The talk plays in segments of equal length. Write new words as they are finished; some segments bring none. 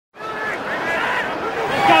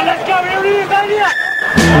I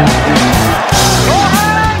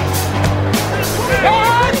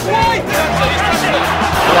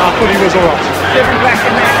thought he was alright. Give him back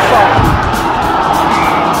in that spot.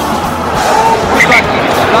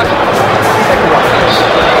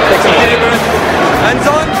 Hands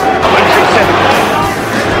on. 137.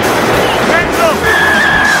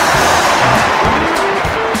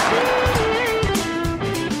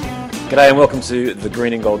 G'day and welcome to the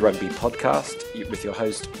Green and Gold Rugby podcast with your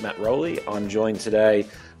host Matt Rowley. I'm joined today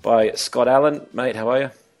by Scott Allen. Mate, how are you?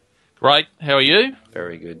 Great. How are you?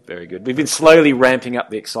 Very good, very good. We've been slowly ramping up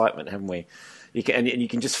the excitement, haven't we? You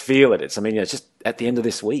can just feel it. It's just at the end of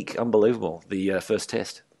this week. Unbelievable, the first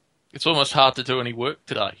test. It's almost hard to do any work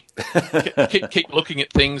today. keep looking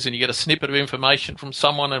at things and you get a snippet of information from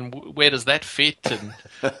someone and where does that fit? And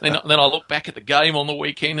then I look back at the game on the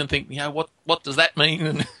weekend and think, what does that mean?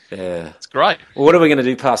 And yeah, it's great. Well, what are we going to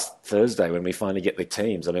do past Thursday when we finally get the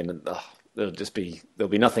teams? There'll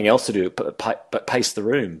be nothing else to do but pace the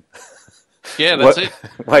room. Yeah, that's it.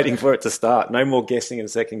 Waiting for it to start. No more guessing and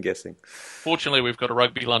second guessing. Fortunately, we've got a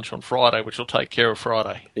rugby lunch on Friday, which will take care of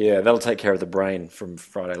Friday. Yeah, that'll take care of the brain from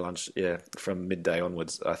Friday lunch. Yeah, from midday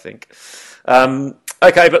onwards, I think.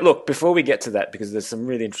 Okay, but look, before we get to that, because there's some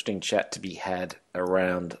really interesting chat to be had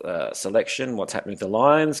around selection, what's happening with the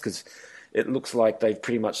Lions, because it looks like they've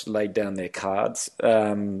pretty much laid down their cards,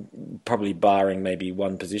 probably barring maybe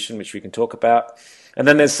one position, which we can talk about. And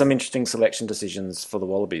then there's some interesting selection decisions for the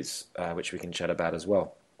Wallabies, which we can chat about as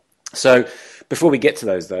well. So before we get to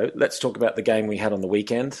those, though, let's talk about the game we had on the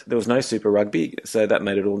weekend. There was no Super Rugby, so that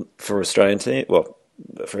made it all for Australian team. Well,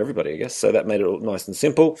 for everybody, I guess. So that made it all nice and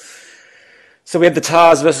simple. So we had the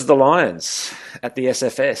Tars versus the Lions at the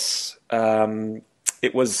SFS.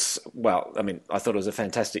 It was, I thought it was a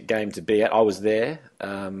fantastic game to be at. I was there.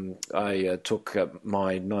 I took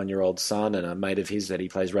my 9-year-old son and a mate of his that he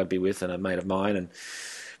plays rugby with and a mate of mine, and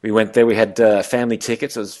we went there. We had family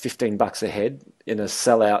tickets. It was $15 a head in a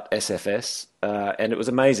sellout SFS, and it was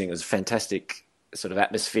amazing. It was a fantastic sort of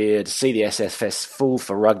atmosphere to see the SFS full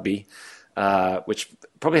for rugby, which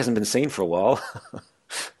probably hasn't been seen for a while,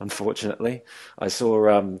 unfortunately. I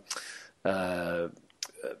saw...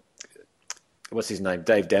 what's his name?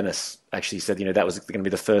 Dave Dennis actually said, that was going to be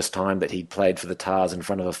the first time that he'd played for the Tars in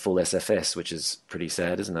front of a full SFS, which is pretty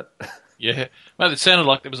sad, isn't it? Yeah. Well, it sounded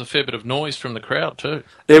like there was a fair bit of noise from the crowd too.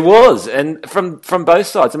 There was, and from both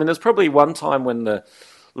sides. There's probably one time when the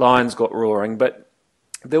Lions got roaring, but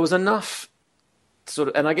there was enough sort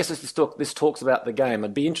of, and I guess this talks about the game.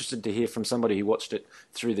 I'd be interested to hear from somebody who watched it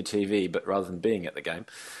through the TV, but rather than being at the game.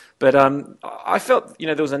 But I felt,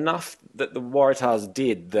 there was enough that the Waratahs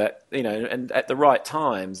did that, and at the right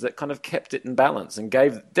times that kind of kept it in balance and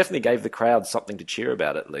definitely gave the crowd something to cheer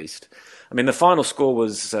about at least. The final score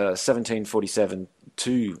was 17-47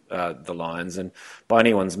 to the Lions, and by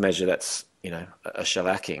anyone's measure, that's, a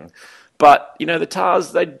shellacking. But, the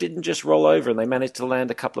Tars, they didn't just roll over and they managed to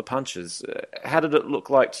land a couple of punches. How did it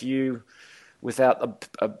look like to you without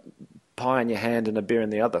a pie in your hand and a beer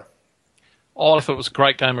in the other? Oh, I thought it was a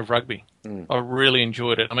great game of rugby. I really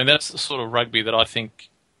enjoyed it. That's the sort of rugby that I think,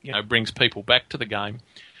 brings people back to the game.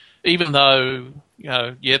 Even though,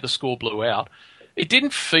 the score blew out, it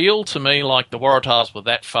didn't feel to me like the Waratahs were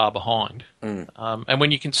that far behind. And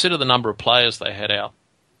when you consider the number of players they had out,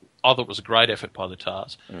 I thought it was a great effort by the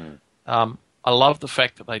Tars. I loved the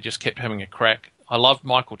fact that they just kept having a crack. I loved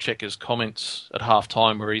Michael Checker's comments at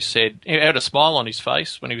halftime where he said, he had a smile on his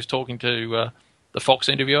face when he was talking to the Fox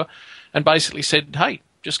interviewer, and basically said, hey,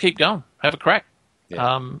 just keep going, have a crack.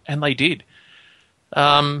 Yeah. And they did.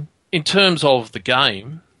 In terms of the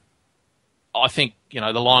game, I think,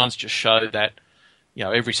 the Lions just showed that,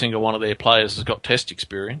 every single one of their players has got test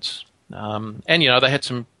experience. And, they had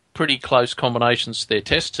some pretty close combinations to their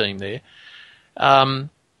test team there. I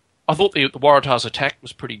thought the Waratahs' attack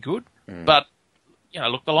was pretty good, but,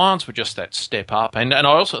 the Lions were just that step up. And I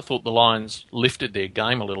also thought the Lions lifted their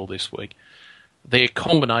game a little this week. Their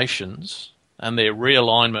combinations and their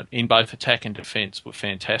realignment in both attack and defence were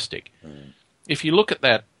fantastic. If you look at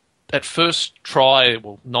that first try,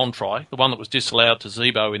 non-try, the one that was disallowed to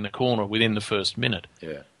Zebo in the corner within the first minute,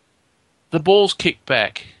 the ball's kicked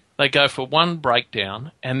back. They go for one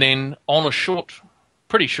breakdown, and then on a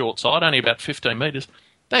pretty short side, only about 15 metres,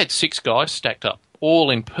 they had 6 guys stacked up, all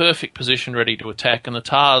in perfect position ready to attack, and the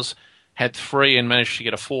Tars had 3 and managed to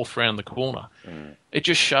get a 4th round the corner. It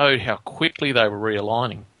just showed how quickly they were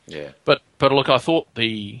realigning. Yeah. But look, I thought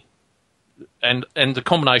the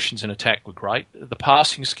combinations in attack were great. The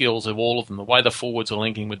passing skills of all of them, the way the forwards are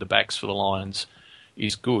linking with the backs for the Lions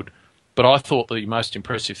is good. But I thought the most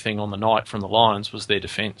impressive thing on the night from the Lions was their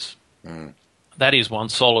defence. that is one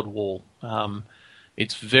solid wall.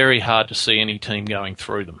 It's very hard to see any team going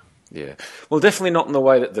through them. Yeah, well, definitely not in the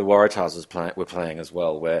way that the Waratahs were playing as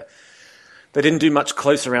well, where they didn't do much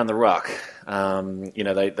close around the ruck.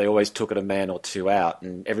 They always took it a man or two out,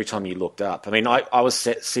 and every time you looked up, I mean, I was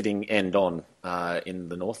sitting end on in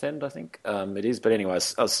the north end, I think it is. But anyway,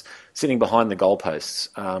 I was sitting behind the goalposts,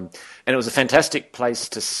 and it was a fantastic place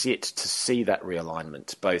to sit to see that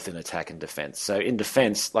realignment, both in attack and defence. So in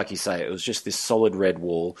defence, like you say, it was just this solid red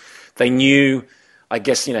wall. They knew, I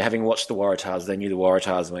guess, having watched the Waratahs, they knew the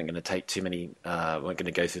Waratahs weren't going to take weren't going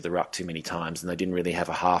to go through the ruck too many times, and they didn't really have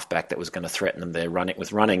a halfback that was going to threaten them there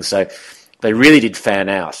running. So they really did fan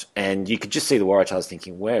out, and you could just see the Waratahs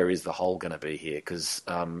thinking, where is the hole going to be here? Because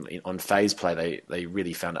on phase play, they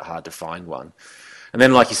really found it hard to find one. And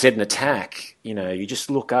then, like you said, in attack, you just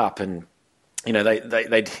look up and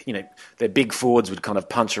their big forwards would kind of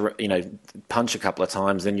punch a couple of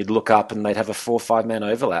times, then you'd look up and they'd have a 4 or 5 man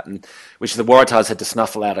overlap, and which the Waratahs had to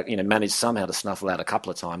snuffle out, managed somehow to snuffle out a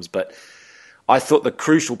couple of times. But I thought the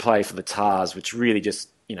crucial play for the Tars, which really just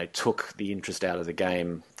took the interest out of the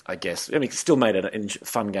game, I guess. I mean, it still made it a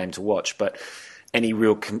fun game to watch, but any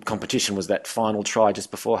real competition was that final try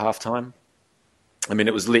just before halftime. I mean,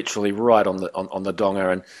 it was literally right on the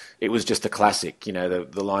donger, and it was just a classic.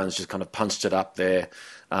 The Lions just kind of punched it up there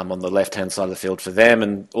on the left-hand side of the field for them,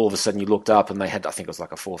 and all of a sudden you looked up and they had, I think it was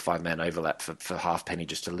like a 4 or 5 man overlap for Halfpenny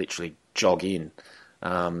just to literally jog in.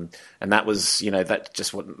 And that was, that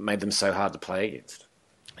just what made them so hard to play against.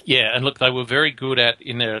 Yeah, and look, they were very good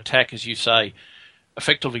in their attack, as you say,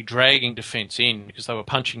 effectively dragging defence in because they were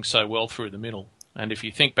punching so well through the middle. And if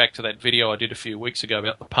you think back to that video I did a few weeks ago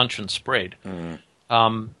about the punch and spread,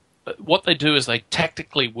 what they do is they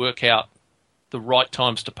tactically work out the right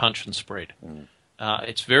times to punch and spread.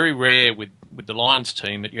 It's very rare with the Lions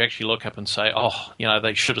team that you actually look up and say,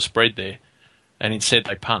 they should have spread there, and instead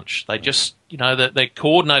they punch. They just, they're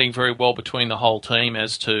coordinating very well between the whole team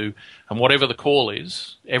as to, and whatever the call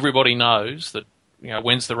is, everybody knows that,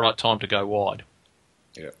 when's the right time to go wide.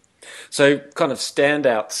 Yeah. So kind of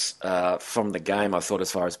standouts from the game, I thought,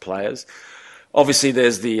 as far as players. Obviously,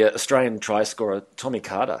 there's the Australian try scorer, Tommy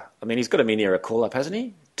Carter. I mean, he's got a mini-era call-up, hasn't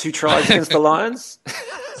he? 2 tries against the Lions.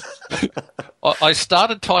 I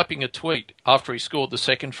started typing a tweet after he scored the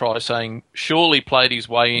second try saying, surely played his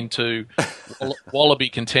way into Wallaby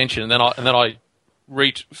contention. And then I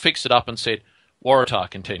fixed it up and said, Waratah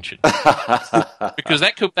contention. Because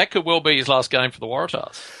that could well be his last game for the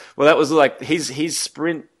Waratahs. Well, that was like his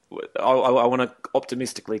sprint. I want to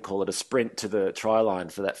optimistically call it a sprint to the try line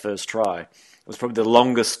for that first try. It was probably the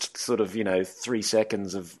longest sort of, 3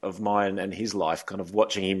 seconds of mine and his life, kind of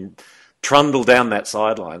watching him trundle down that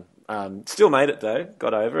sideline. Still made it though,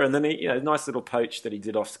 got over, and then he, nice little poach that he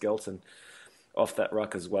did off Skelton, off that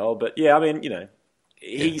ruck as well. But yeah, I mean,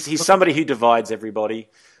 he's somebody who divides everybody.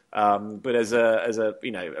 But as a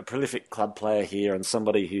prolific club player here, and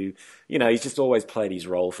somebody who, he's just always played his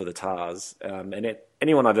role for the Tars. And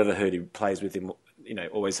anyone I've ever heard who plays with him,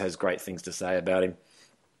 always has great things to say about him.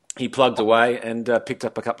 He plugged away and picked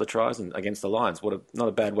up a couple of tries against the Lions. Not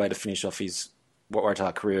a bad way to finish off his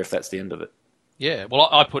Waratah career if that's the end of it. Yeah, well,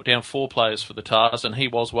 I put down 4 players for the Tars, and he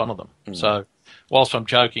was one of them. So, whilst I'm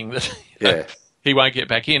joking that he won't get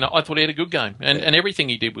back in, I thought he had a good game, and everything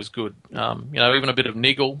he did was good. Even a bit of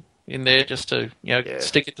niggle in there just to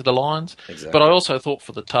stick it to the Lions. Exactly. But I also thought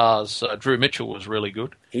for the Tars, Drew Mitchell was really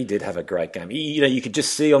good. He did have a great game. You could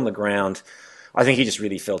just see on the ground. I think he just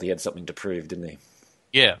really felt he had something to prove, didn't he?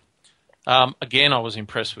 Yeah. Again, I was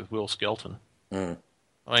impressed with Will Skelton. I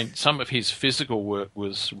mean, some of his physical work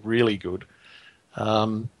was really good.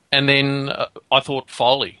 And then I thought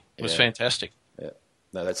Foley was fantastic. Yeah,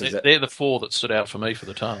 no, they're the 4 that stood out for me for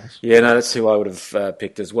the Tars. Yeah, no, that's who I would have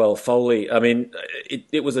picked as well. Foley. I mean,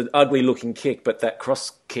 it was an ugly-looking kick, but that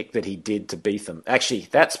cross kick that he did to Beetham, actually,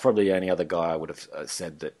 that's probably the only other guy I would have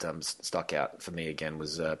said that stuck out for me again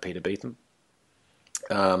was Peter Beetham.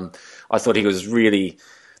 I thought he was really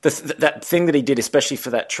that thing that he did, especially for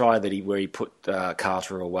that try where he put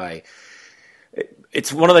Carter away.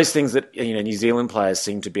 It's one of those things that New Zealand players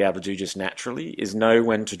seem to be able to do just naturally, is know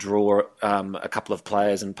when to draw a couple of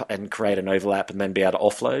players and create an overlap and then be able to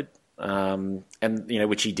offload, and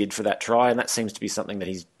which he did for that try, and that seems to be something that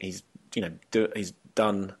he's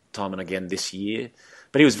done time and again this year.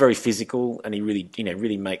 But he was very physical, and he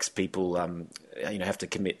really makes people have to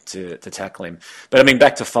commit to tackle him. But I mean,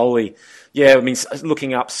 back to Foley, yeah. I mean,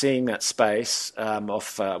 looking up, seeing that space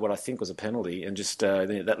off what I think was a penalty, and just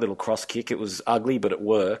that little cross kick. It was ugly, but it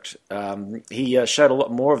worked. He showed a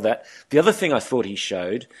lot more of that. The other thing I thought he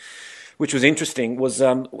showed, which was interesting, was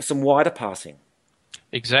some wider passing.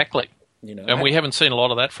 Exactly. And we haven't seen a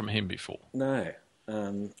lot of that from him before. No.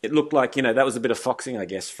 It looked like, that was a bit of foxing, I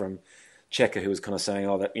guess, from Checker, who was kind of saying,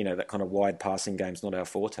 that kind of wide passing game's not our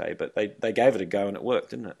forte. But they gave it a go and it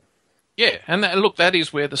worked, didn't it? Yeah, and that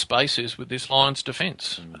is where the space is with this Lions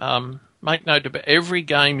defence. Make no debate, every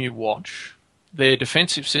game you watch, their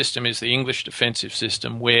defensive system is the English defensive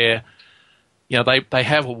system where, they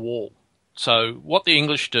have a wall. So what the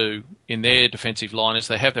English do in their defensive line is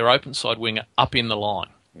they have their open side winger up in the line.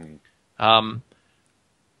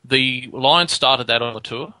 The Lions started that on the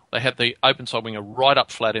tour. They had the open side winger right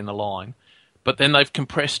up flat in the line, but then they've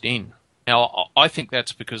compressed in. Now, I think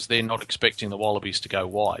that's because they're not expecting the Wallabies to go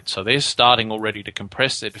wide. So they're starting already to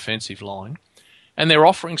compress their defensive line, and they're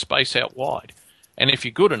offering space out wide. And if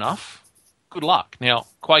you're good enough, good luck. Now,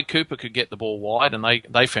 Quade Cooper could get the ball wide, and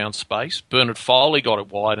they found space. Bernard Foley got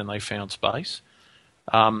it wide, and they found space.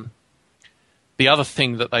 The other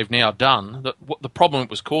thing that they've now done, the problem it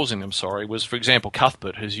was causing them, was, for example,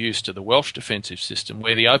 Cuthbert has used to the Welsh defensive system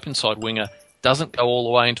where the open side winger doesn't go all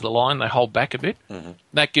the way into the line, they hold back a bit.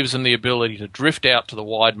 That gives them the ability to drift out to the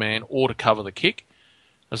wide man or to cover the kick.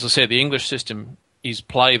 As I said, the English system is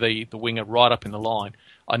play the winger right up in the line.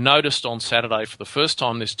 I noticed on Saturday for the first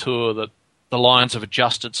time this tour that the Lions have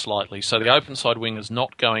adjusted slightly, so the open side winger's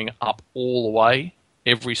not going up all the way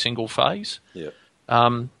every single phase. Yeah.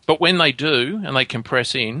 But when they do, and they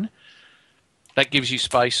compress in, that gives you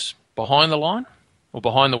space behind the line or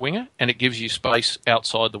behind the winger, and it gives you space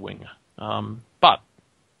outside the winger. But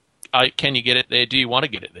can you get it there? Do you want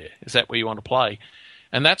to get it there? Is that where you want to play?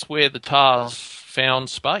 And that's where the Tars found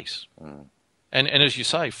space. And as you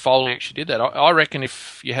say, Foley actually did that. I reckon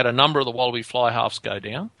if you had a number of the Wallaby fly halves go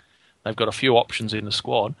down, they've got a few options in the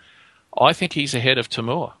squad, I think he's ahead of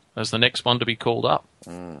Tamua as the next one to be called up.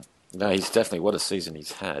 No, he's definitely, what a season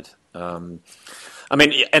he's had. And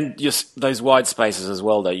just those wide spaces as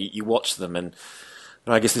well, though, you watch them and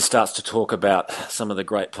I guess this starts to talk about some of the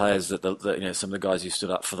great players that some of the guys who stood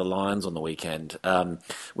up for the Lions on the weekend.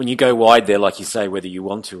 When you go wide there, like you say, whether you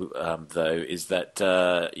want to, though, is that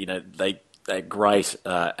they're great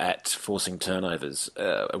at forcing turnovers.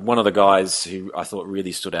 One of the guys who I thought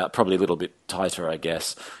really stood out, probably a little bit tighter, I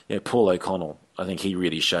guess, Paul O'Connell. I think he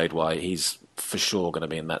really showed why he's for sure going to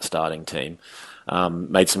be in that starting team.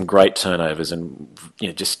 Made some great turnovers, and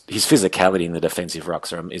just his physicality in the defensive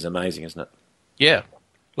rucks is amazing, isn't it? Yeah.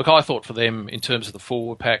 Look, I thought for them, in terms of the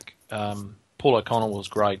forward pack, Paul O'Connell was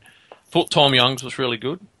great. Thought Tom Youngs was really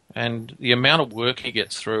good, and the amount of work he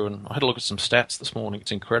gets through, and I had a look at some stats this morning,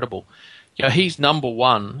 it's incredible. He's number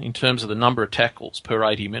one in terms of the number of tackles per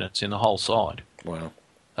 80 minutes in the whole side. Wow.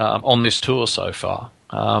 On this tour so far.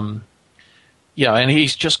 And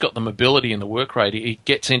he's just got the mobility and the work rate. He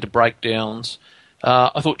gets into breakdowns.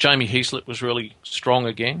 I thought Jamie Heaslip was really strong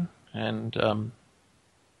again, and I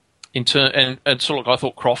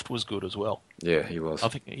thought Croft was good as well. Yeah, he was. I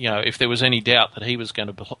think if there was any doubt that he was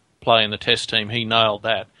going to play in the Test team, he nailed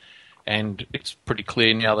that, and it's pretty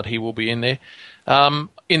clear now that he will be in there.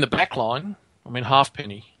 In the back line,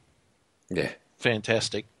 Halfpenny. Yeah,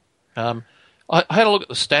 fantastic. I had a look at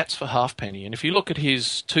the stats for Halfpenny, and if you look at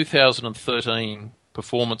his 2013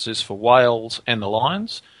 performances for Wales and the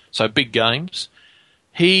Lions, so big games,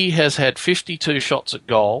 he has had 52 shots at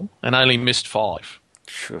goal and only missed 5.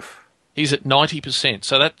 Sure. He's at 90%.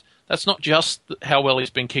 So that's not just how well he's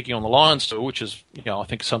been kicking on the Lions tour, which is, I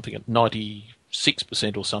think something at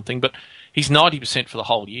 96% or something, but he's 90% for the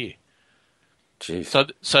whole year. Jeez.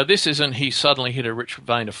 So this isn't he suddenly hit a Richard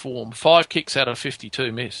vein of form. 5 kicks out of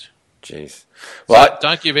 52 missed. Jeez. Well, so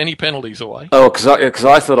don't give any penalties away. Oh, because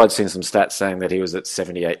I thought I'd seen some stats saying that he was at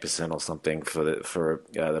 78% or something for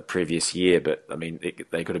the previous year, but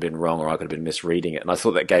they could have been wrong, or I could have been misreading it, and I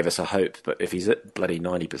thought that gave us a hope. But if he's at bloody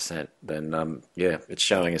 90%, then it's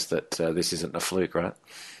showing us that this isn't a fluke, right?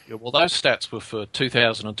 Yeah, well, those stats were for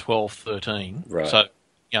 2012-13, right? So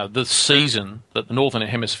the season, the Northern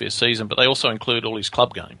Hemisphere season, but they also include all his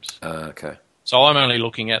club games. Okay. So I'm only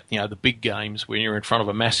looking at the big games when you're in front of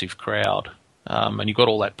a massive crowd, and you've got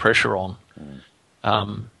all that pressure on.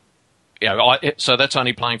 So that's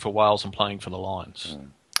only playing for Wales and playing for the Lions.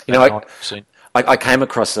 I came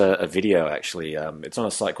across a video actually. It's on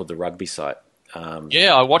a site called the Rugby Site.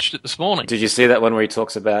 I watched it this morning. Did you see that one where he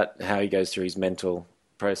talks about how he goes through his mental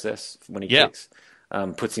process when he kicks?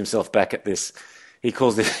 Puts himself back at this. He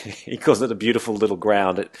calls it a beautiful little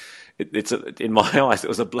ground. It's in my eyes, it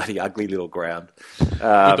was a bloody ugly little ground. With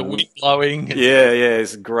the wind blowing.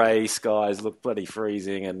 It's grey skies, look bloody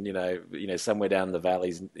freezing, and somewhere down the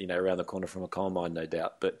valleys, around the corner from a coal mine, no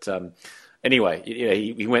doubt. But anyway,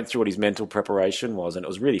 he went through what his mental preparation was, and it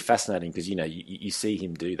was really fascinating because you see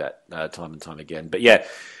him do that time and time again. But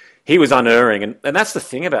he was unerring, and that's the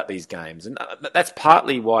thing about these games, and that's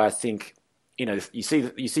partly why I think, you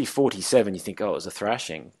see 47, you think, oh, it was a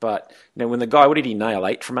thrashing, but when the guy, what did he nail,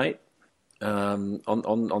 8 from 8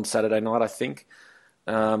 on Saturday night, I think.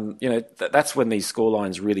 That's when these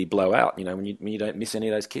scorelines really blow out. When you don't miss any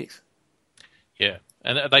of those kicks. Yeah,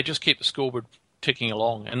 and they just keep the scoreboard ticking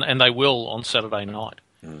along, and they will on Saturday night.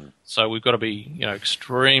 So we've got to be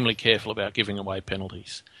extremely careful about giving away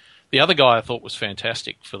penalties. The other guy I thought was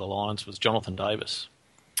fantastic for the Lions was Jonathan Davis.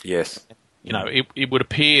 Yes. It would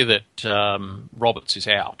appear that Roberts is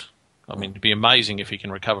out. I mean, it'd be amazing if he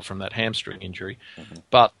can recover from that hamstring injury. Mm-hmm.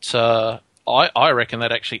 But I reckon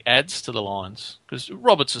that actually adds to the Lions, because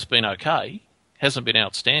Roberts has been okay, hasn't been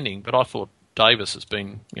outstanding, but I thought Davis has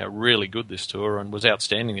been really good this tour and was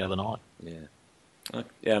outstanding the other night. Yeah.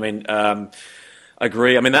 Yeah, I mean, I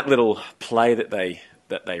agree. I mean, that little play that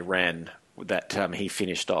they ran, that he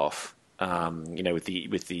finished off, with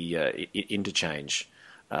the interchange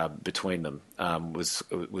between them, was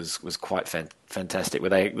quite fantastic. Where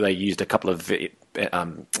they used a couple of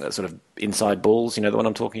sort of inside balls. You know the one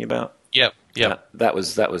I'm talking about. Yep. That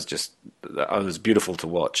was just it was beautiful to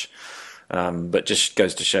watch. But just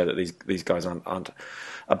goes to show that these guys aren't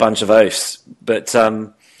a bunch of oafs. But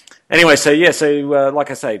anyway, so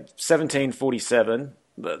like I say, 17-47.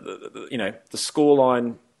 The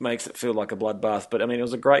scoreline makes it feel like a bloodbath. But I mean, it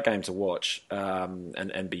was a great game to watch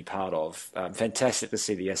and be part of. Fantastic to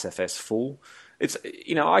see the SFS full. It's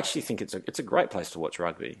I actually think it's a great place to watch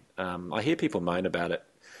rugby. I hear people moan about it,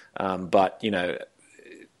 but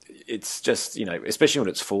it's just, especially when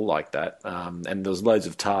it's full like that, and there's loads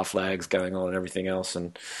of tar flags going on and everything else,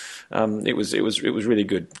 and it was really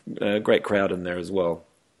good. Great crowd in there as well.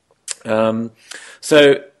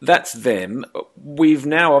 So that's them. We've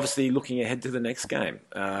now obviously looking ahead to the next game,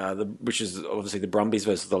 which is obviously the Brumbies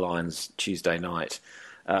versus the Lions Tuesday night.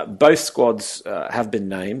 Both squads have been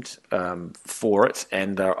named for it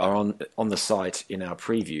and are on the site in our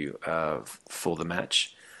preview for the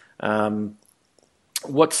match.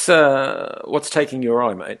 What's taking your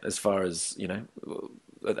eye, mate, as far as,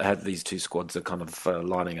 how these two squads are kind of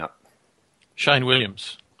lining up? Shane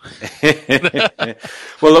Williams.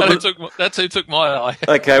 Well, look, that's who took my eye.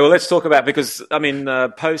 Okay, well, let's talk about, because, I mean,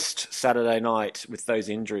 post Saturday night with those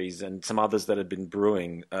injuries and some others that had been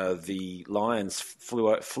brewing, the Lions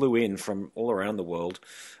flew in from all around the world,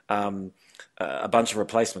 a bunch of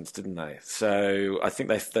replacements, didn't they? So I think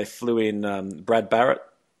they flew in Brad Barrett,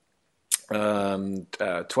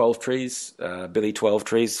 12 Trees, Billy 12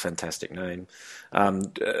 Trees, fantastic name,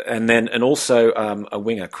 and also a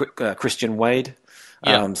winger, Christian Wade.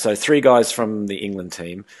 Yeah. So 3 guys from the England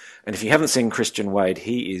team, and if you haven't seen Christian Wade,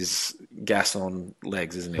 he is gas on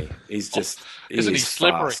legs, isn't he? He's just isn't he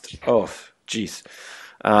slippery? Fast. Oh, jeez.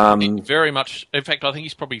 Very much. In fact, I think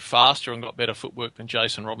he's probably faster and got better footwork than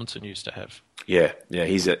Jason Robinson used to have. Yeah,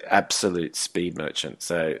 he's an absolute speed merchant.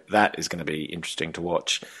 So that is going to be interesting to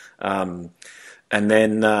watch. And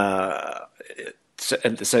then the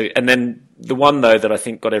one though that I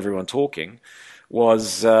think got everyone talking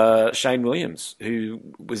was Shane Williams, who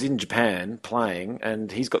was in Japan playing,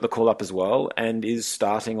 and he's got the call up as well, and is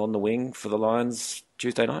starting on the wing for the Lions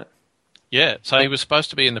Tuesday night. Yeah, so he was supposed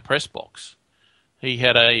to be in the press box. He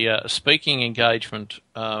had a speaking engagement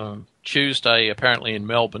Tuesday, apparently in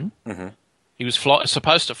Melbourne. Mm-hmm. He was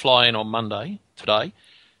supposed to fly in on Monday, today,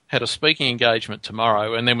 had a speaking engagement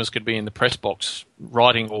tomorrow, and then was going to be in the press box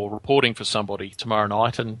writing or reporting for somebody tomorrow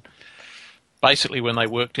night. And basically, when they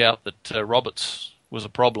worked out that Roberts was a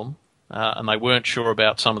problem and they weren't sure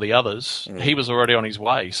about some of the others, he was already on his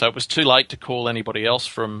way. So it was too late to call anybody else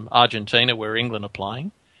from Argentina, where England are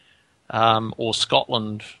playing, or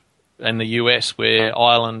Scotland and the US, where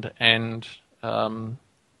Ireland and South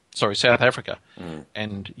Africa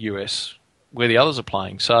and US, where the others are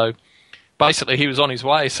playing. So basically, he was on his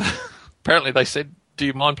way. So apparently, they said, "Do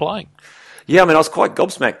you mind playing?" Yeah, I mean, I was quite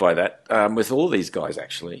gobsmacked by that with all these guys.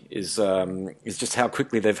 Actually, is just how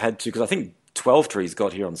quickly they've had to. Because I think 12 Trees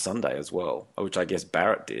got here on Sunday as well, which I guess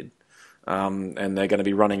Barrett did, and they're going to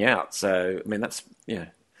be running out. So I mean, it's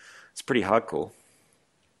pretty hardcore.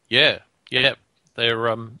 Yeah, they're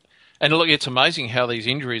and look, it's amazing how these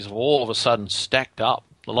injuries have all of a sudden stacked up.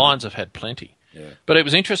 The Lions have had plenty. Yeah. But it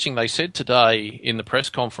was interesting, they said today in the press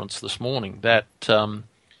conference this morning that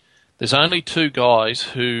there's only 2 guys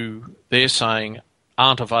who they're saying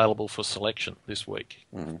aren't available for selection this week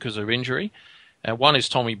because of injury. And one is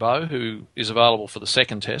Tommy Bowe, who is available for the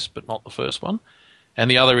second test but not the first one. And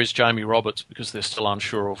the other is Jamie Roberts, because they're still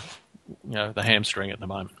unsure of the hamstring at the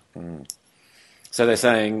moment. So they're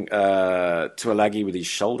saying Tuilagi with his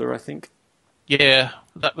shoulder, I think? Yeah,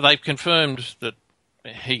 they've confirmed that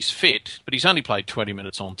he's fit, but he's only played 20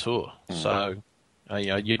 minutes on tour. So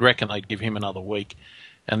you'd reckon they'd give him another week.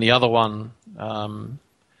 And the other one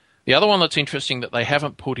that's interesting that they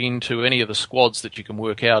haven't put into any of the squads that you can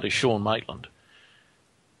work out is Sean Maitland.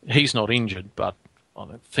 He's not injured, but I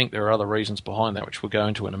think there are other reasons behind that, which we'll go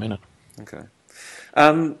into in a minute. Okay.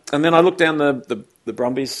 And then I look down the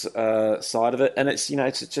Brumbies side of it, and it's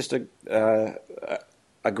just a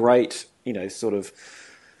great sort of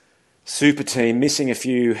super team, missing a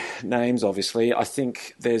few names. Obviously, I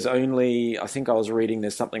think I was reading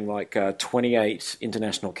there's something like 28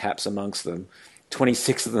 international caps amongst them.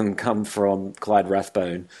 26 of them come from Clyde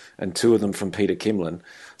Rathbone and 2 of them from Peter Kimlin.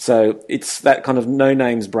 So it's that kind of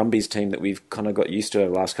no-names Brumbies team that we've kind of got used to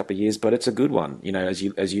over the last couple of years, but it's a good one, as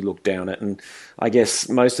you look down it. And I guess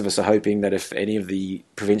most of us are hoping that if any of the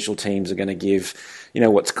provincial teams are going to give,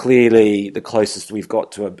 what's clearly the closest we've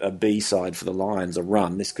got to a B side for the Lions a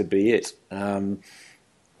run, this could be it.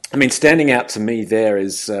 Standing out to me there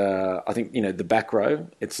is, I think, the back row.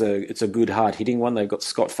 It's a good, hard-hitting one. They've got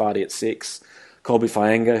Scott Fardy at 6. Colby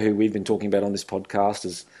Faenga, who we've been talking about on this podcast,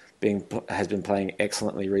 has been playing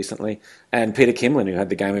excellently recently, and Peter Kimlin, who had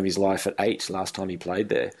the game of his life at 8 last time he played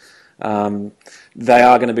there. They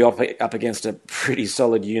are going to be up against a pretty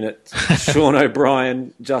solid unit: Sean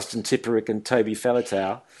O'Brien, Justin Tipperick, and Toby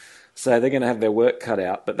Faletau. So they're going to have their work cut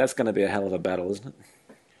out, but that's going to be a hell of a battle, isn't it?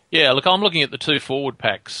 Yeah, look, I'm looking at the 2 forward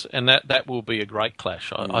packs, and that will be a great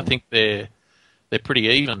clash. I think they're pretty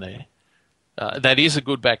even there. That is a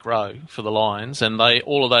good back row for the Lions, and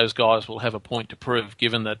all of those guys will have a point to prove,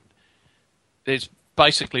 given that there's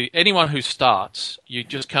basically anyone who starts, you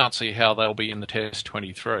just can't see how they'll be in the Test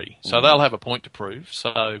 23. So they'll have a point to prove,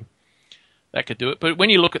 so that could do it. But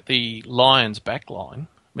when you look at the Lions back line,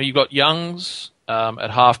 you've got Youngs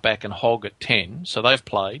at halfback and Hogg at 10, so they've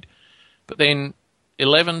played. But then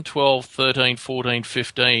 11, 12, 13, 14,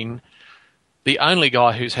 15... the only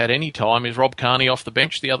guy who's had any time is Rob Kearney off the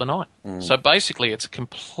bench the other night. So basically it's a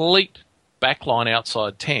complete backline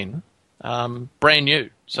outside 10, brand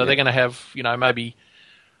new. So they're going to have, maybe,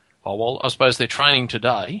 I suppose they're training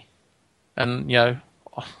today, and,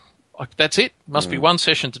 that's it. Must be one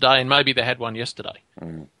session today, and maybe they had one yesterday.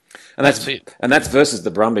 And that's it. And that's versus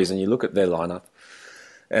the Brumbies, and you look at their lineup,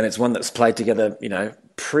 and it's one that's played together,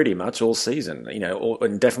 pretty much all season,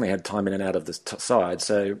 and definitely had time in and out of the side.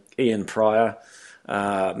 So Ian Pryor,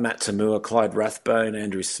 Matt Tamua, Clyde Rathbone,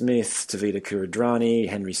 Andrew Smith, Tavita Kuridrani,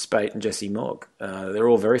 Henry Spate, and Jesse Mogg. They're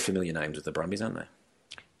all very familiar names with the Brumbies, aren't they?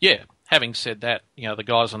 Yeah. Having said that, the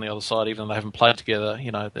guys on the other side, even though they haven't played together,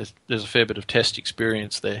 there's a fair bit of Test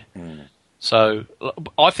experience there. So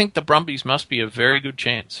I think the Brumbies must be a very good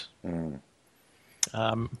chance. The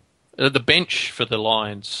bench for the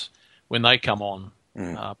Lions, when they come on,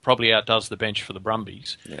 probably outdoes the bench for the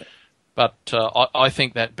Brumbies. Yeah. But I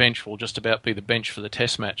think that bench will just about be the bench for the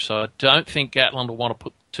Test match. So I don't think Gatland will want to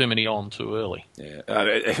put too many on too early. Yeah,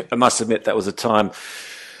 I must admit that was a time,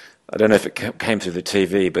 I don't know if it came through the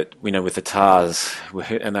TV, but with the Tars,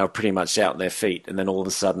 and they were pretty much out on their feet, and then all of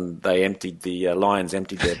a sudden the Lions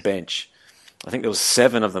emptied their bench. I think there was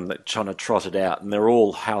 7 of them that kind of trotted out, and they're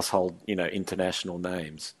all household, international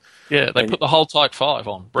names. Yeah, they put the whole tight 5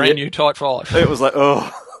 on. Brand new tight 5. It was like, oh.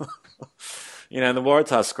 And the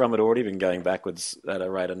Waratah scrum had already been going backwards at a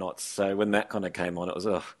rate of knots. So when that kind of came on, it was,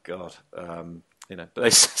 oh, God. But they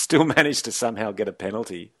still managed to somehow get a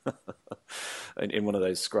penalty in one of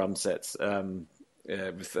those scrum sets,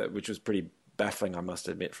 which was pretty baffling, I must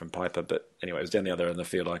admit, from Piper. But anyway, it was down the other end of the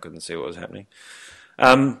field. I couldn't see what was happening.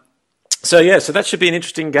 So that should be an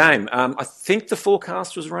interesting game. I think the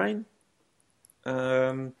forecast was rain.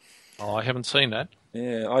 I haven't seen that.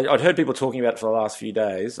 Yeah, I'd heard people talking about it for the last few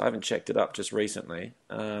days. I haven't checked it up just recently.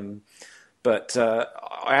 But I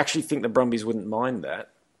actually think the Brumbies wouldn't mind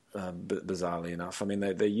that, bizarrely enough.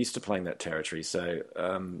 They're used to playing that territory. So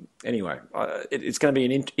anyway, it's going to be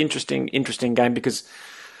an interesting game, because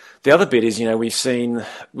the other bit is, we've seen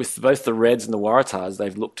with both the Reds and the Waratahs,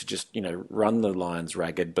 they've looked to just, run the Lions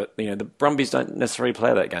ragged. But, the Brumbies don't necessarily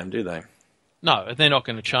play that game, do they? No, they're not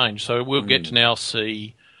going to change. So we'll get to now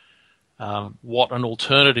see what an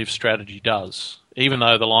alternative strategy does. Even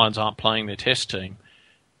though the Lions aren't playing their Test team,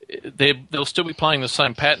 they'll still be playing the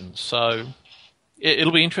same patterns. So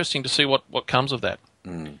it'll be interesting to see what comes of that.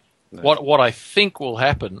 No. What I think will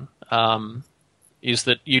happen is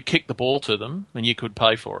that you kick the ball to them and you could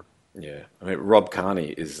pay for it. Yeah, Rob Kearney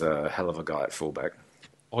is a hell of a guy at fullback.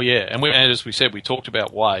 Oh yeah, and as we said, we talked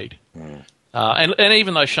about Wade. And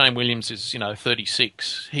even though Shane Williams is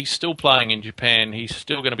 36, he's still playing in Japan. He's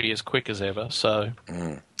still going to be as quick as ever. So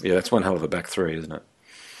yeah, that's one hell of a back three, isn't it?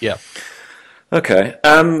 Yeah. Okay.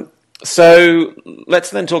 So let's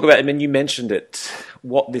then talk about, I mean, you mentioned it,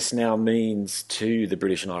 what this now means to the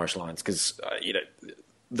British and Irish Lions, because,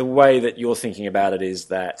 the way that you're thinking about it is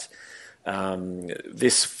that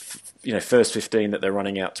first 15 that they're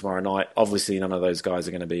running out tomorrow night, obviously none of those guys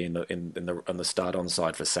are going to be on the start-on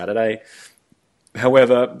side for Saturday.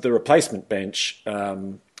 However, the replacement bench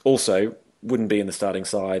also wouldn't be in the starting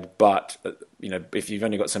side, but if you've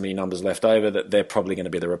only got so many numbers left over, that they're probably going to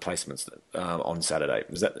be the replacements on Saturday.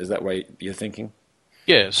 Is that way you're thinking?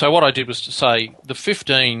 Yeah. So what I did was to say the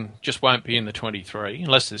 15 just won't be in the 23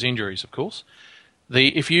 unless there's injuries, of course.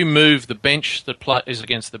 If you move the bench that is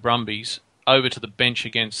against the Brumbies over to the bench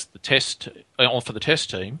against the test for the test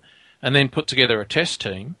team, and then put together a test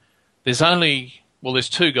team, there's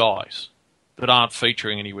two guys that aren't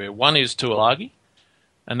featuring anywhere. One is Tuilagi,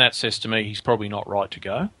 and that says to me he's probably not right to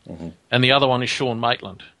go. Mm-hmm. And the other one is Sean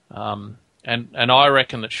Maitland. And I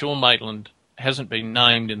reckon that Sean Maitland hasn't been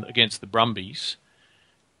named against the Brumbies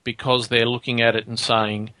because they're looking at it and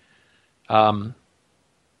saying,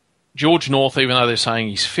 George North, even though they're saying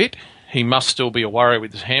he's fit, he must still be a worry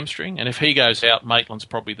with his hamstring. And if he goes out, Maitland's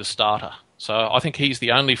probably the starter. So I think he's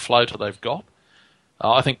the only floater they've got.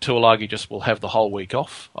 I think Tuilagi just will have the whole week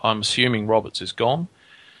off. I'm assuming Roberts is gone.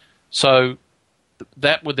 So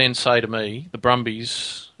that would then say to me, the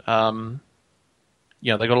Brumbies, they've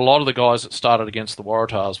got a lot of the guys that started against the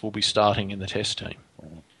Waratahs will be starting in the test team.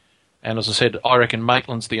 And as I said, I reckon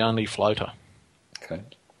Maitland's the only floater. Okay.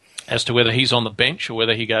 As to whether he's on the bench or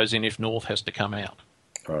whether he goes in if North has to come out.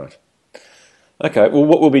 Right. Okay, well,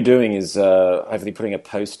 what we'll be doing is hopefully putting a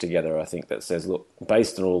post together, I think, that says, look,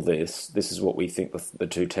 based on all this is what we think the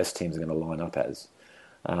two test teams are going to line up as.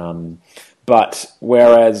 But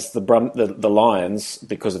whereas the Lions,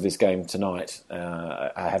 because of this game tonight,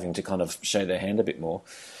 are having to kind of show their hand a bit more,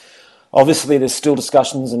 obviously there's still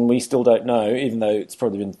discussions and we still don't know, even though it's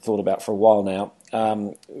probably been thought about for a while now.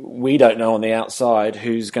 We don't know on the outside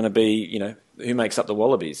who's going to be, who makes up the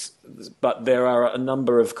Wallabies. But there are a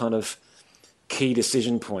number of kind of key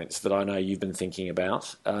decision points that I know you've been thinking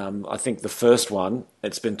about. I think the first one,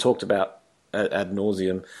 it's been talked about ad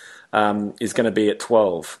nauseum, is going to be at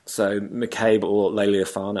 12. So McCabe or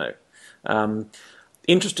Lealiifano.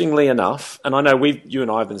 Interestingly enough, and I know you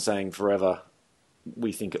and I have been saying forever,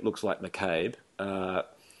 we think it looks like McCabe.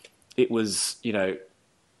 It was,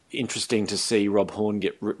 interesting to see Rob Horne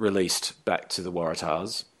get released back to the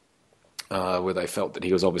Waratahs, where they felt that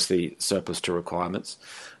he was obviously surplus to requirements.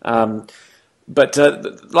 But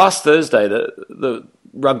last Thursday, the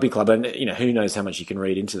rugby club, and who knows how much you can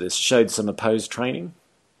read into this, showed some opposed training,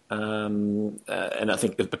 and I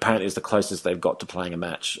think apparently it's the closest they've got to playing a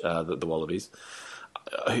match, the Wallabies.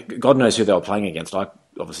 God knows who they were playing against. I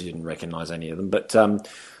obviously didn't recognise any of them, but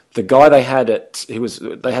the guy they had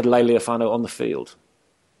they had Lealiifano on the field.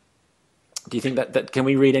 Do you think that can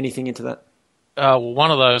we read anything into that? Well, one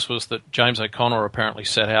of those was that James O'Connor apparently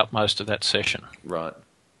sat out most of that session. Right.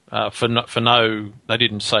 They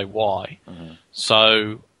didn't say why. Mm-hmm.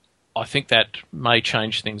 So I think that may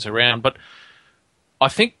change things around. But I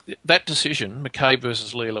think that decision, McCabe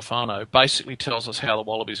versus Lealiifano, basically tells us how the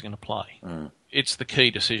Wallabies are going to play. Mm. It's the key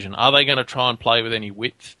decision. Are they going to try and play with any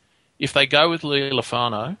width? If they go with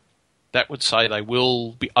Lealiifano, that would say they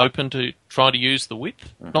will be open to trying to use the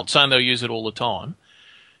width. Mm-hmm. Not saying they'll use it all the time.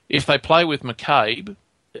 If they play with McCabe,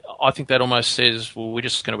 I think that almost says, well, we're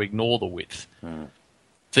just going to ignore the width. Mm.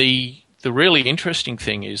 The really interesting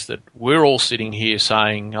thing is that we're all sitting here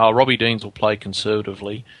saying, Robbie Deans will play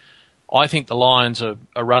conservatively. I think the Lions are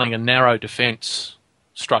running a narrow defence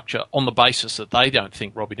structure on the basis that they don't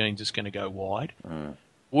think Robbie Deans is going to go wide. Mm.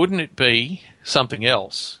 Wouldn't it be something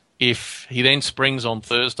else if he then springs on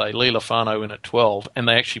Thursday, Lealiifano in at 12, and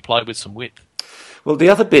they actually play with some width? Well, the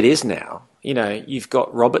other bit is now, you've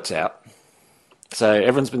got Roberts out. So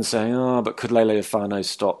everyone's been saying, but could Lealiifano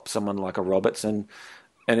stop someone like a Roberts and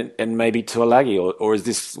maybe Tuilagi, or is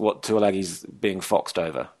this what Tuilagi's being foxed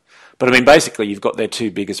over? But I mean, basically, you've got their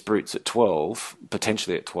two biggest brutes at 12,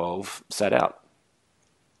 potentially at 12, sat out.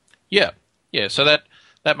 Yeah. So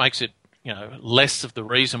that makes it, less of the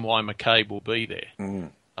reason why McCabe will be there.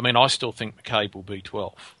 Mm. I mean, I still think McCabe will be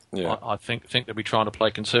 12. Yeah. I think they'll be trying to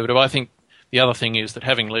play conservative. I think the other thing is that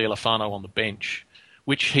having Lealiifano on the bench,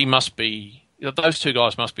 which he must be, those two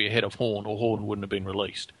guys must be ahead of Horne, or Horne wouldn't have been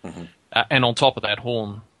released. Mm-hmm. And on top of that,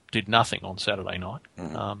 Horne did nothing on Saturday night.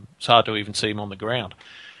 Mm-hmm. It's hard to even see him on the ground.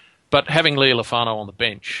 But having Lealiifano on the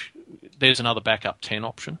bench, there's another backup 10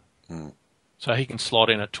 option. Mm. So he can slot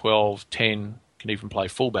in at 12, 10, can even play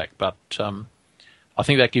fullback. But I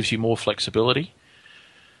think that gives you more flexibility.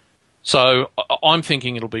 So I'm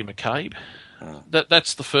thinking it'll be McCabe.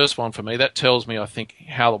 That's the first one for me. That tells me, I think,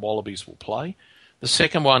 how the Wallabies will play. The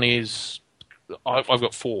second one is, I've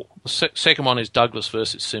got four. The second one is Douglas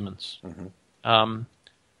versus Simmons.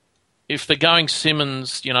 If they're going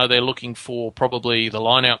Simmons, they're looking for probably the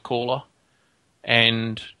line-out caller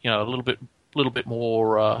and, a little bit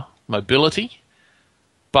more mobility.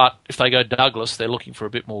 But if they go Douglas, they're looking for a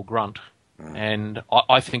bit more grunt. And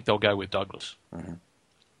I think they'll go with Douglas.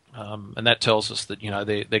 And that tells us that,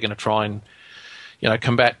 they're going to try and,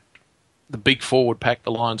 combat the big forward pack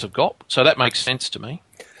the Lions have got. So that makes sense to me.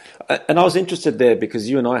 And I was interested there because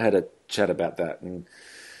you and I had a chat about that. And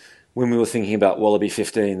when we were thinking about Wallaby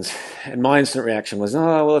 15s, and my instant reaction was,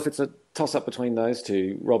 if it's a toss-up between those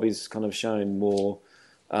two, Robbie's kind of shown more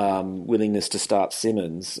willingness to start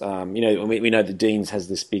Simmons. We know the Deans has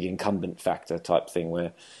this big incumbent factor type thing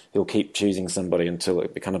where he'll keep choosing somebody until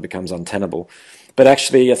it kind of becomes untenable. But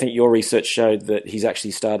actually, I think your research showed that he's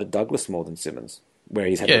actually started Douglas more than Simmons, where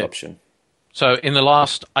he's had the option. So in the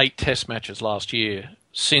last 8 test matches last year,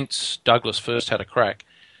 since Douglas first had a crack,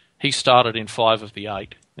 he started in 5 of the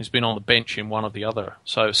 8. He's been on the bench in 1 of the other.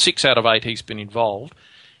 So 6 out of 8 he's been involved.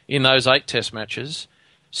 In those 8 test matches,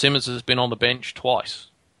 Simmons has been on the bench twice.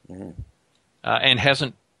 And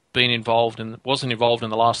wasn't involved in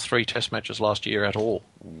the last 3 test matches last year at all.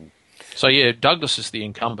 So Douglas is the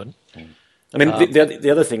incumbent. I mean, the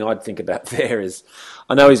other thing I'd think about there is,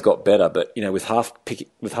 I know he's got better, but with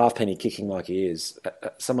Halfpenny kicking like he is,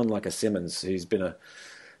 someone like a Simmons who's been a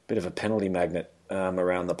bit of a penalty magnet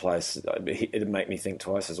around the place, it'd make me think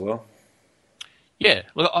twice as well. Yeah,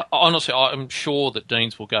 well, honestly, I'm sure that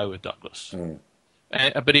Deans will go with Douglas.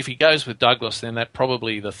 But if he goes with Douglas, then that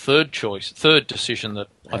probably the third decision that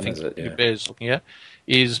I think bears looking at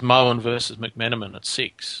is Moen versus McMenamin at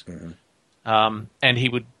 6. And he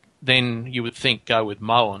would then, you would think, go with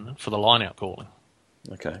Moen for the line-out calling.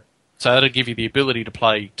 Okay. So that'll give you the ability to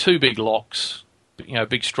play 2 big locks,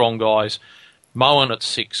 big strong guys. Moen at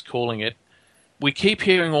 6 calling it. We keep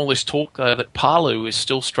hearing all this talk, though, that Palu is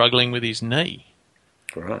still struggling with his knee.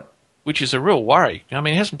 Right. Which is a real worry. I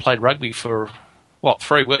mean, he hasn't played rugby for,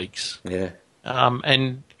 3 weeks? Yeah.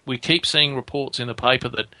 And we keep seeing reports in the paper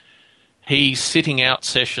that he's sitting out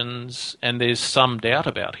sessions and there's some doubt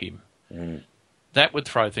about him. That would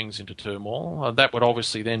throw things into turmoil. That would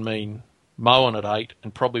obviously then mean Moen at 8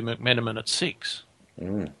 and probably McMenamin at 6.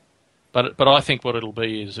 But I think what it'll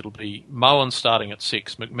be Moen starting at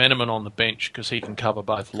 6, McMenamin on the bench because he can cover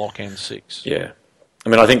both lock and 6. Yeah. I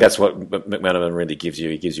mean, I think that's what McMenamin really gives you.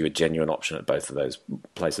 He gives you a genuine option at both of those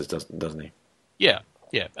places, doesn't he? Yeah.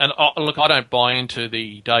 And look, I don't buy into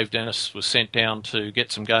the Dave Dennis was sent down to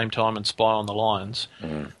get some game time and spy on the Lions.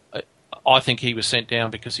 I think he was sent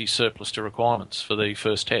down because he's surplus to requirements for the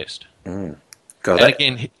first test.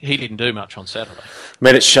 Again, he didn't do much on Saturday. I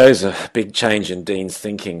mean, it shows a big change in Dean's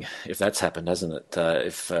thinking, if that's happened, hasn't it?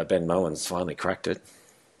 If Ben Moen's finally cracked it.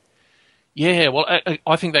 Yeah, well,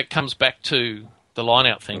 I think that comes back to the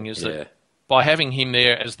line-out thing, is that by having him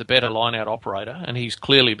there as the better line-out operator, and he's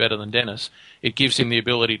clearly better than Dennis, it gives him the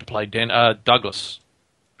ability to play Douglas,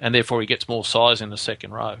 and therefore he gets more size in the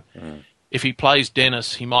second row. If he plays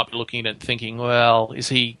Dennis, he might be looking at it thinking, well, is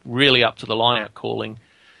he really up to the line-out calling?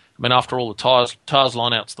 I mean, after all, the Tars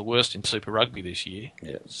line-out's the worst in Super Rugby this year.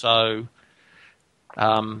 Yeah. So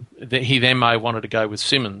he then may have wanted to go with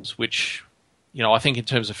Simmons, which, I think in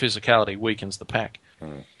terms of physicality weakens the pack.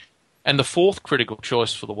 And the fourth critical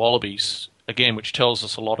choice for the Wallabies, again, which tells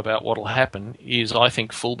us a lot about what will happen, is, I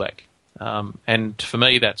think, fullback. And for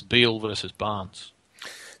me, that's Beale versus Barnes.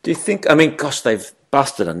 Do you think, they've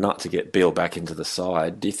busted a nut to get Beale back into the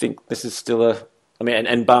side. Do you think this is still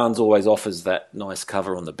and Barnes always offers that nice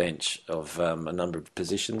cover on the bench of a number of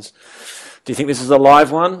positions. Do you think this is a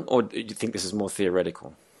live one, or do you think this is more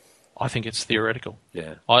theoretical? I think it's theoretical.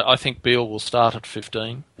 Yeah. I think Beale will start at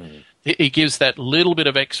 15. He gives that little bit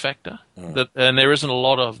of X factor, and there isn't a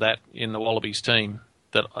lot of that in the Wallabies team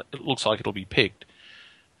that it looks like it'll be picked.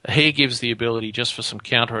 He gives the ability just for some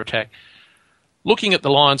counter-attack. Looking at the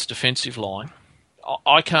Lions' defensive line,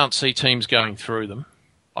 I can't see teams going through them.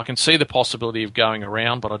 I can see the possibility of going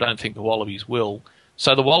around, but I don't think the Wallabies will.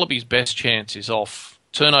 So the Wallabies' best chance is off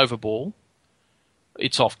turnover ball,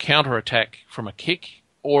 it's off counter-attack from a kick,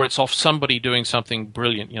 or it's off somebody doing something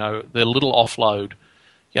brilliant, the little offload,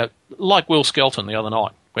 like Will Skelton the other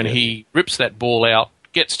night, when he rips that ball out,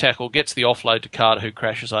 gets tackled, gets the offload to Carter, who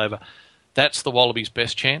crashes over. That's the Wallabies'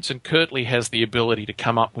 best chance, and Kirtley has the ability to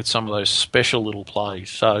come up with some of those special little plays.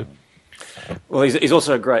 So, well, he's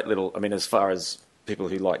also a great little, as far as people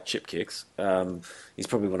who like chip kicks, he's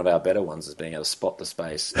probably one of our better ones as being able to spot the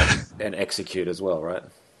space and execute as well, right?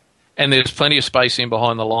 And there's plenty of space in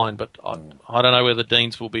behind the line, but I don't know whether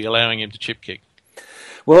Deans will be allowing him to chip kick.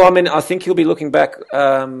 Well, I mean, I think he'll be looking back.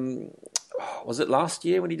 Was it last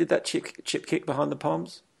year when he did that chip kick behind the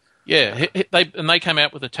Poms? Yeah, they came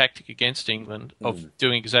out with a tactic against England of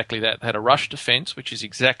doing exactly that. They had a rush defence, which is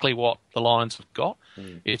exactly what the Lions have got.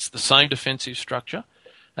 It's the same defensive structure,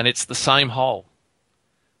 and it's the same hole.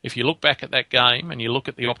 If you look back at that game and you look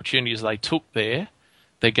at the opportunities they took there,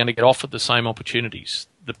 they're going to get offered the same opportunities.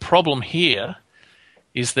 The problem here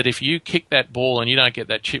is that if you kick that ball and you don't get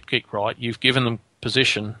that chip kick right, you've given them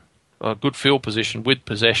position, a good field position with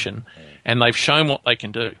possession, and they've shown what they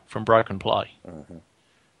can do from broken play.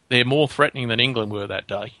 They're more threatening than England were that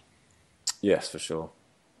day. Yes, for sure.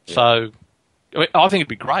 Yeah. So I think it'd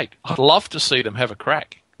be great. I'd love to see them have a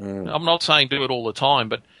crack. I'm not saying do it all the time,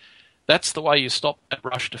 but that's the way you stop that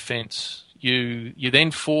rush defence. You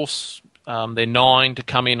then force their 9 to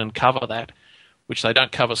come in and cover that, which they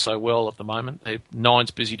don't cover so well at the moment. Their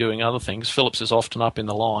 9's busy doing other things. Phillips is often up in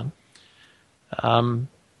the line.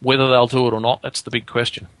 Whether they'll do it or not, that's the big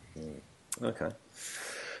question. Okay.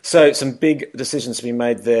 So some big decisions to be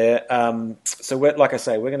made there. Like I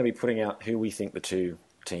say, we're going to be putting out who we think the two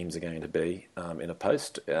teams are going to be in a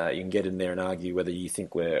post. You can get in there and argue whether you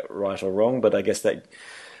think we're right or wrong, but I guess that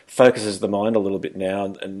focuses the mind a little bit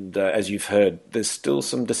now. And as you've heard, there's still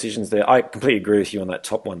some decisions there. I completely agree with you on that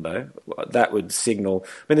top one, though. That would signal... I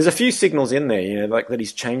mean, there's a few signals in there, like that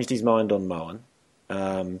he's changed his mind on Moen,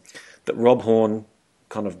 that Rob Horne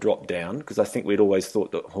kind of dropped down, because I think we'd always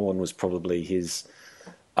thought that Horne was probably his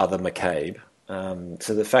other McCabe.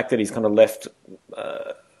 So the fact that he's kind of left,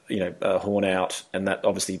 Horne out, and that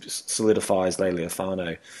obviously solidifies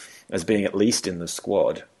Leali'ifano as being at least in the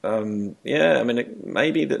squad. Maybe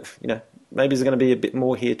there's going to be a bit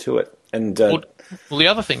more here to it. And well, the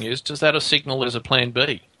other thing is, does that a signal as a plan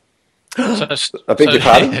B? I beg your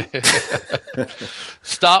pardon?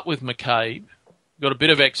 Start with McCabe, got a bit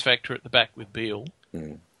of X factor at the back with Beale,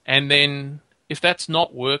 and then if that's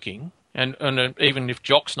not working, and even if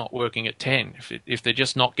Jock's not working at 10, if they're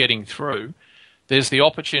just not getting through, there's the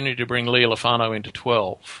opportunity to bring Leali'ifano into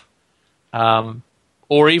 12,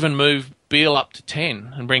 or even move Beale up to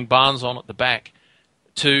 10 and bring Barnes on at the back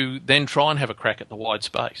to then try and have a crack at the wide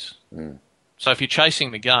space. So if you're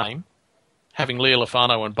chasing the game, having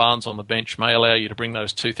Leali'ifano and Barnes on the bench may allow you to bring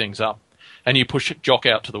those two things up, and you push Jock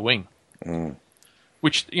out to the wing,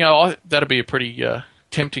 which that'd be a pretty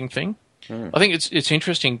tempting thing. I think it's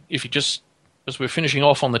interesting if you just, as we're finishing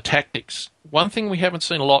off on the tactics, one thing we haven't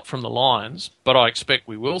seen a lot from the Lions, but I expect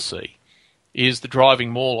we will see, is the driving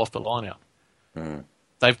maul off the line-out.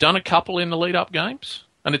 They've done a couple in the lead-up games,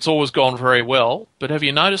 and it's always gone very well, but have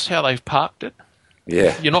you noticed how they've parked it?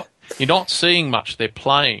 Yeah. You're not seeing much. They're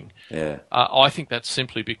playing. Yeah. I think that's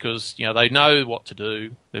simply because they know what to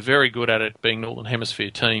do. They're very good at it, being Northern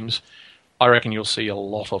Hemisphere teams. I reckon you'll see a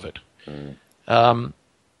lot of it.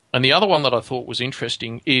 And the other one that I thought was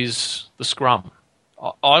interesting is the scrum.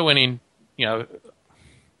 I went in, a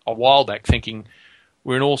while back thinking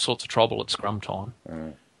we're in all sorts of trouble at scrum time.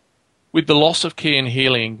 With the loss of Cian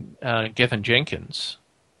Healy and Gethin Jenkins,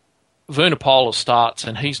 Vunipola starts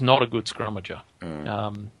and he's not a good scrummager.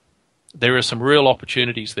 There are some real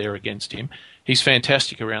opportunities there against him. He's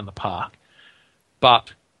fantastic around the park.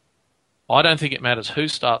 But I don't think it matters who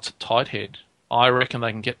starts at tight head. I reckon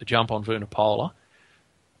they can get the jump on Vunipola.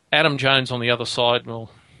 Adam Jones on the other side,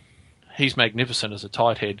 well, he's magnificent as a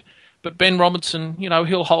tight head. But Ben Robinson,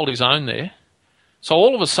 he'll hold his own there. So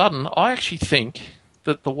all of a sudden, I actually think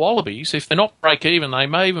that the Wallabies, if they're not break even, they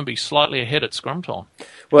may even be slightly ahead at scrum time.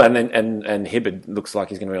 Well, and Hibberd looks like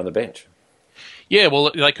he's going to be on the bench. Yeah,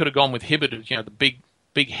 well, they could have gone with Hibberd, the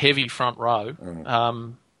big, heavy front row.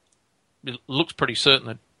 It looks pretty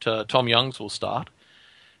certain that Tom Youngs will start.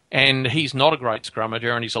 And he's not a great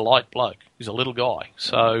scrummager, and he's a light bloke. He's a little guy.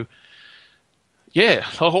 So, yeah,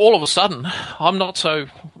 all of a sudden, I'm not so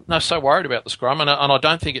worried about the scrum, and I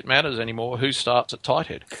don't think it matters anymore who starts at tight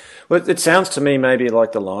head. Well, it sounds to me maybe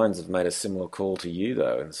like the Lions have made a similar call to you,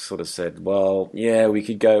 though, and sort of said, well, yeah, we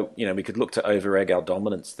could go, we could look to over-egg our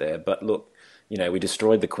dominance there, but look, we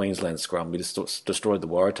destroyed the Queensland scrum, we just destroyed the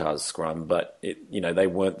Waratahs scrum, but they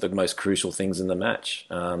weren't the most crucial things in the match.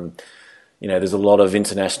 There's a lot of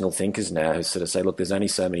international thinkers now who sort of say, look, there's only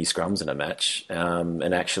so many scrums in a match.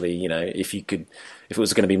 And actually, if it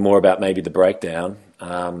was going to be more about maybe the breakdown,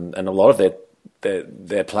 and a lot of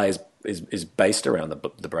their players is based around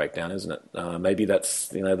the breakdown, isn't it? Maybe that's,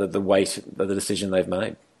 the weight of the decision they've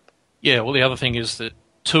made. Yeah, well, the other thing is that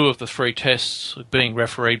 2 of the 3 tests are being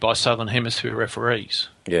refereed by Southern Hemisphere referees.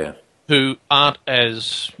 Yeah. Who aren't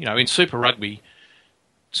as, in Super Rugby,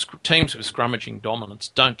 teams with scrummaging dominance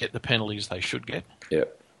don't get the penalties they should get. Yeah.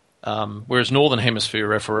 Whereas Northern Hemisphere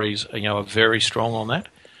referees, are very strong on that.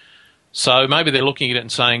 So maybe they're looking at it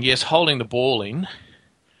and saying, yes, holding the ball in.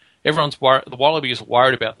 Everyone's worried. The Wallabies are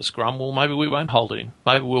worried about the scrum. Well, maybe we won't hold it in.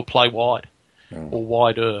 Maybe we'll play wide or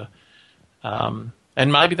wider. And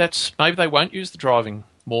maybe they won't use the driving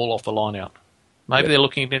maul off the line out. Maybe they're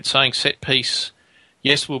looking at it saying set piece.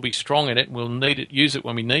 Yes, we'll be strong in it. We'll use it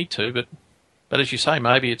when we need to. But as you say,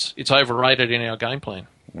 maybe it's overrated in our game plan.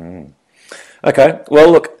 Okay.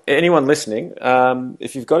 Well, look, anyone listening,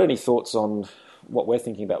 if you've got any thoughts on what we're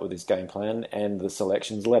thinking about with this game plan and the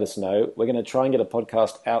selections, let us know. We're going to try and get a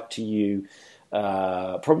podcast out to you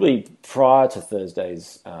probably prior to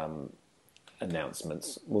Thursday's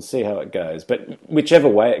announcements. We'll see how it goes. But whichever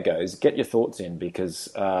way it goes, get your thoughts in,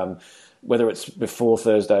 because whether it's before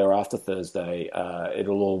Thursday or after Thursday,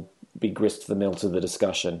 it'll all be grist to the mill to the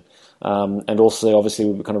discussion. And also, obviously,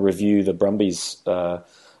 we'll kind of review the Brumbies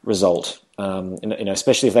result.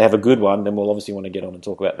 Especially if they have a good one, then we'll obviously want to get on and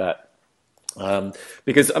talk about that.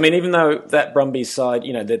 Because, even though that Brumbies side,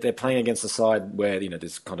 they're playing against a side where,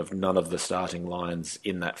 there's kind of none of the starting lines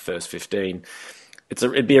in that first 15,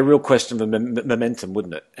 it'd be a real question of momentum,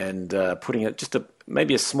 wouldn't it? And putting it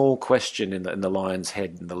maybe a small question in the Lions'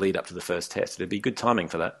 head in the lead up to the first test, it'd be good timing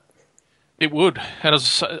for that. It would. And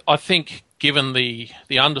I think, given the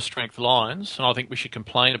understrength Lions, and I think we should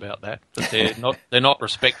complain about that they're not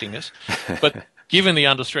respecting us, but given the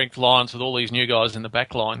understrength Lions with all these new guys in the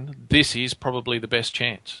back line, this is probably the best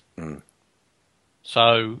chance.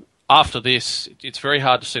 So after this, it's very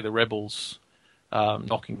hard to see the Rebels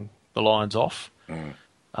knocking the Lions off.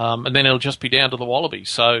 And then it'll just be down to the Wallabies.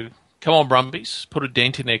 So come on, Brumbies, put a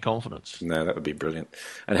dent in their confidence. No, that would be brilliant.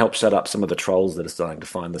 And help shut up some of the trolls that are starting to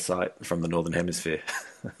find the site from the Northern Hemisphere.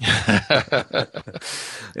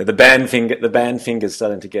 The band finger's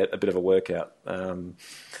starting to get a bit of a workout.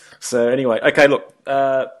 So anyway, okay, look,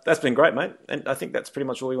 that's been great, mate. And I think that's pretty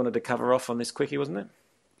much all we wanted to cover off on this quickie, wasn't it?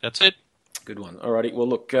 That's it. Good one. Alrighty. Well,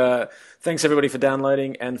 look, thanks everybody for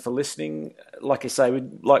downloading and for listening. Like I say,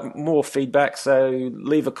 we'd like more feedback, so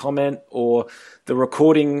leave a comment, or the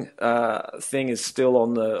recording thing is still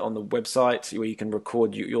on the website where you can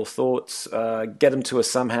record your thoughts. Get them to us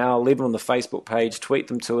somehow. Leave them on the Facebook page. Tweet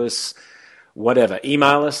them to us. Whatever.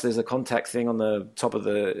 Email us. There's a contact thing on the top of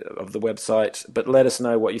the website. But let us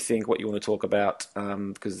know what you think, what you want to talk about,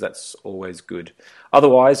 because that's always good.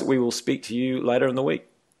 Otherwise, we will speak to you later in the week.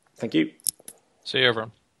 Thank you. See you,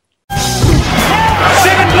 everyone.